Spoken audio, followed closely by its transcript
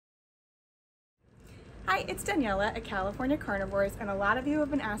Hi, it's Daniela at California Carnivores, and a lot of you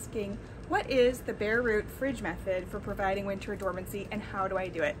have been asking, what is the bare root fridge method for providing winter dormancy and how do I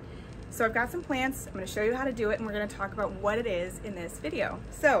do it? So I've got some plants, I'm going to show you how to do it, and we're going to talk about what it is in this video.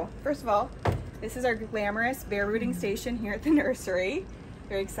 So first of all, this is our glamorous bare rooting station here at the nursery.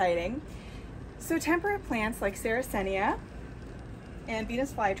 Very exciting. So temperate plants like Sarracenia and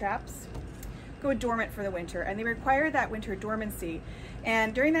Venus Flytraps go dormant for the winter, and they require that winter dormancy.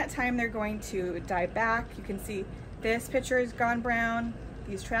 And during that time, they're going to die back. You can see this picture has gone brown.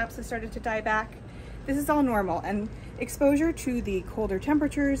 These traps have started to die back. This is all normal, and exposure to the colder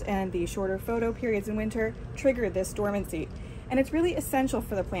temperatures and the shorter photo periods in winter trigger this dormancy. And it's really essential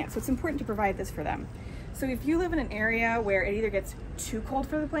for the plant, so it's important to provide this for them. So if you live in an area where it either gets too cold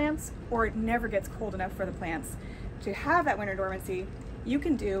for the plants or it never gets cold enough for the plants to have that winter dormancy, you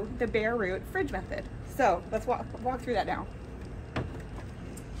can do the bare root fridge method. So let's walk through that now.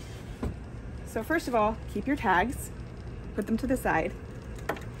 So first of all, keep your tags, put them to the side.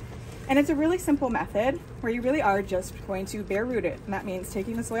 And it's a really simple method where you really are just going to bare root it. And that means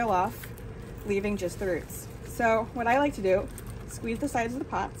taking the soil off, leaving just the roots. So what I like to do, squeeze the sides of the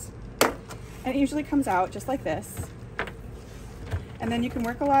pots, and it usually comes out just like this. And then you can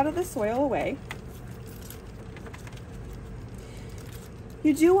work a lot of the soil away.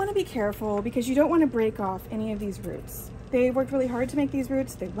 You do want to be careful because you don't want to break off any of these roots. They worked really hard to make these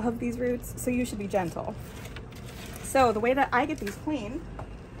roots. They love these roots, so you should be gentle. So the way that I get these clean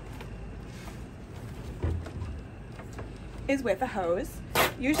is with a hose,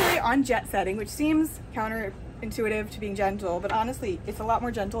 usually on jet setting, which seems counterintuitive to being gentle, but honestly, it's a lot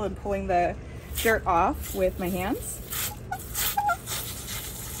more gentle than pulling the dirt off with my hands.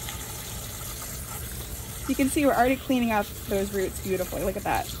 You can see we're already cleaning up those roots beautifully. Look at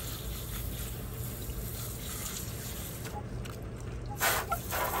that.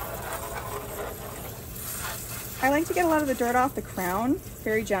 I like to get a lot of the dirt off the crown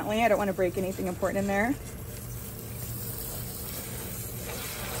very gently. I don't want to break anything important in there.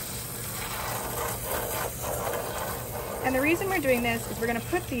 And the reason we're doing this is we're going to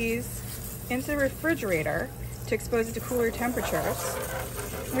put these into the refrigerator to expose it to cooler temperatures.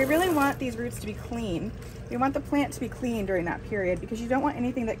 We really want these roots to be clean. We want the plant to be clean during that period because you don't want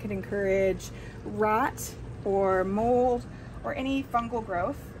anything that could encourage rot or mold or any fungal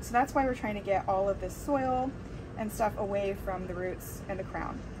growth. So that's why we're trying to get all of this soil and stuff away from the roots and the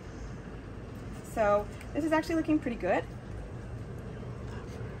crown. So this is actually looking pretty good.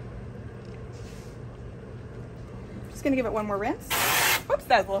 Just gonna give it one more rinse. Oops,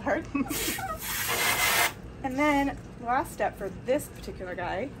 that was a little hard. And then the last step for this particular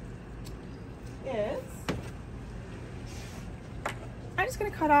guy is I'm just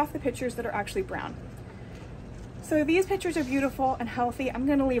gonna cut off the pictures that are actually brown. So these pictures are beautiful and healthy. I'm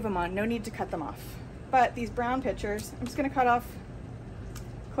gonna leave them on, no need to cut them off. But these brown pictures, I'm just gonna cut off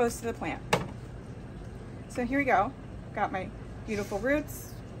close to the plant. So here we go. Got my beautiful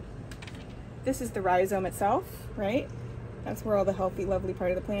roots. This is the rhizome itself, right? That's where all the healthy, lovely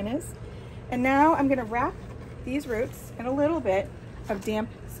part of the plant is. And now I'm gonna wrap these roots in a little bit of damp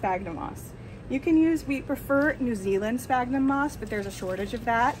sphagnum moss. You can use, we prefer New Zealand sphagnum moss, but there's a shortage of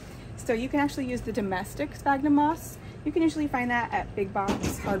that. So you can actually use the domestic sphagnum moss. You can usually find that at big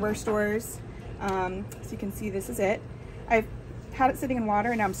box hardware stores. So you can see this is it. I've had it sitting in water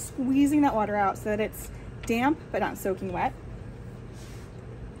and now I'm squeezing that water out so that it's damp but not soaking wet.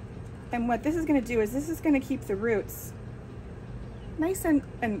 And what this is going to do is this is going to keep the roots nice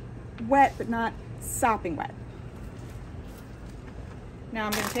and wet but not sopping wet. Now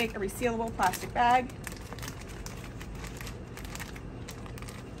I'm going to take a resealable plastic bag,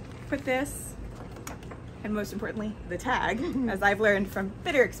 put this, and most importantly, the tag, as I've learned from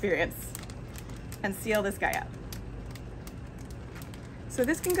bitter experience, and seal this guy up. So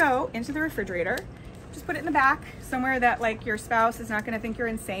this can go into the refrigerator. Just put it in the back, somewhere that like your spouse is not gonna think you're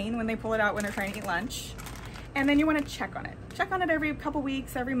insane when they pull it out when they're trying to eat lunch. And then you wanna check on it. Check on it every couple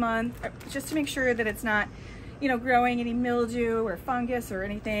weeks, every month, just to make sure that it's not, you know, growing any mildew or fungus or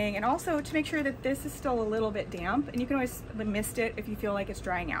anything. And also to make sure that this is still a little bit damp, and you can always mist it if you feel like it's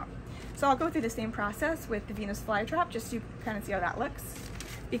drying out. So I'll go through the same process with the Venus Flytrap just to kind of see how that looks.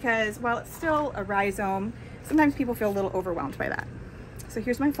 Because while it's still a rhizome, sometimes people feel a little overwhelmed by that. So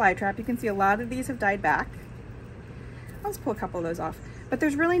here's my fly trap. You can see a lot of these have died back. I'll just pull a couple of those off, but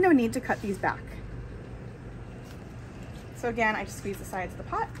there's really no need to cut these back. So again, I just squeeze the sides of the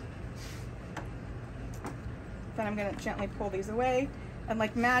pot. Then I'm gonna gently pull these away. And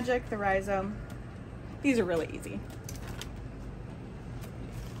like magic, the rhizome, these are really easy.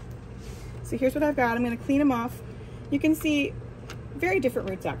 So here's what I've got. I'm gonna clean them off. You can see Very different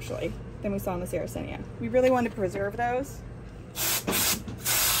roots actually than we saw in the Sarracenia. We really want to preserve those.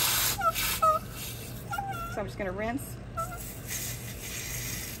 So I'm just going to rinse.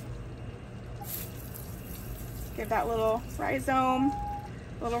 Give that little rhizome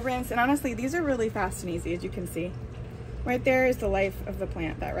a little rinse. And honestly, these are really fast and easy, as you can see. Right there is the life of the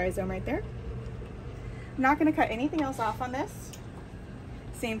plant, that rhizome right there. I'm not going to cut anything else off on this.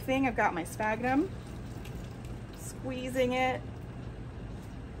 Same thing, I've got my sphagnum. Squeezing it.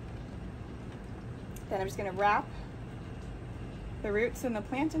 Then I'm just going to wrap the roots and the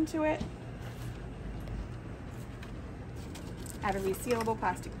plant into it. Add a resealable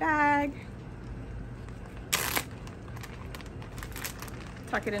plastic bag.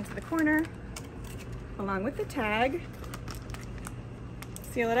 Tuck it into the corner along with the tag.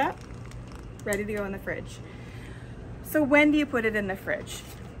 Seal it up, ready to go in the fridge. So when do you put it in the fridge?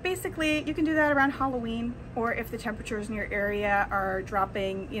 Basically, you can do that around Halloween, or if the temperatures in your area are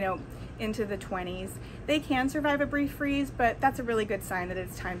dropping, into the 20s. They can survive a brief freeze, but that's a really good sign that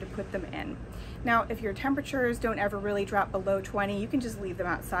it's time to put them in. Now, if your temperatures don't ever really drop below 20, you can just leave them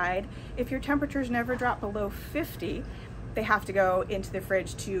outside. If your temperatures never drop below 50, they have to go into the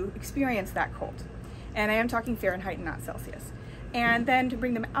fridge to experience that cold. And I am talking Fahrenheit and not Celsius. And then to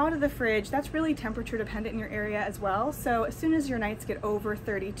bring them out of the fridge, that's really temperature dependent in your area as well. So as soon as your nights get over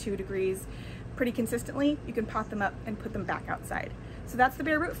 32 degrees pretty consistently, you can pot them up and put them back outside. So that's the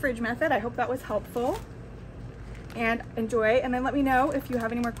bare root fridge method. I hope that was helpful, and enjoy. And then let me know if you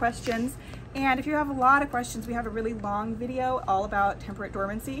have any more questions. And if you have a lot of questions, we have a really long video all about temperate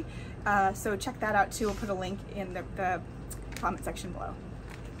dormancy. So check that out too. We'll put a link in the comment section below.